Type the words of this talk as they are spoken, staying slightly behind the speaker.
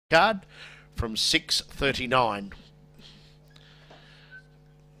card from 6:39.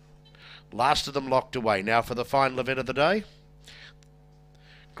 Last of them locked away. Now for the final event of the day.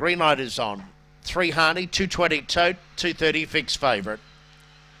 Green light is on. 3 Harney, 220 tote, 230 fixed favourite.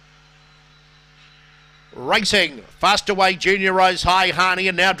 Racing, fast away, Junior Rose High, Harney,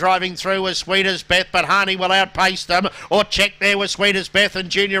 and now driving through with Sweet as Beth, but Harney will outpace them, or check there with Sweet as Beth and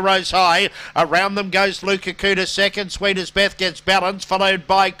Junior Rose High. Around them goes Lukaku second, Sweet as Beth gets balance, followed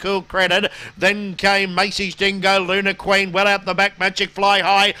by Cool Credit. Then came Macy's Dingo, Luna Queen, well out the back, Magic Fly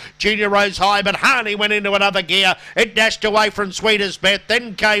High, Junior Rose High, but Harney went into another gear. It dashed away from Sweet as Beth,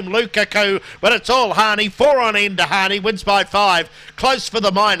 then came Lukaku, but it's all Harney, 4 on end to Harney, wins by 5. Close for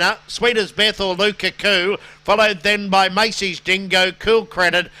the minor, Sweet as Beth or Lukaku. Followed then by Macy's Dingo, Cool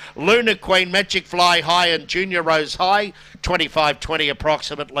Credit, Luna Queen, Magic Fly High and Junior Rose High. 25.20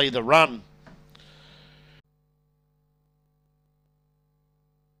 approximately the run.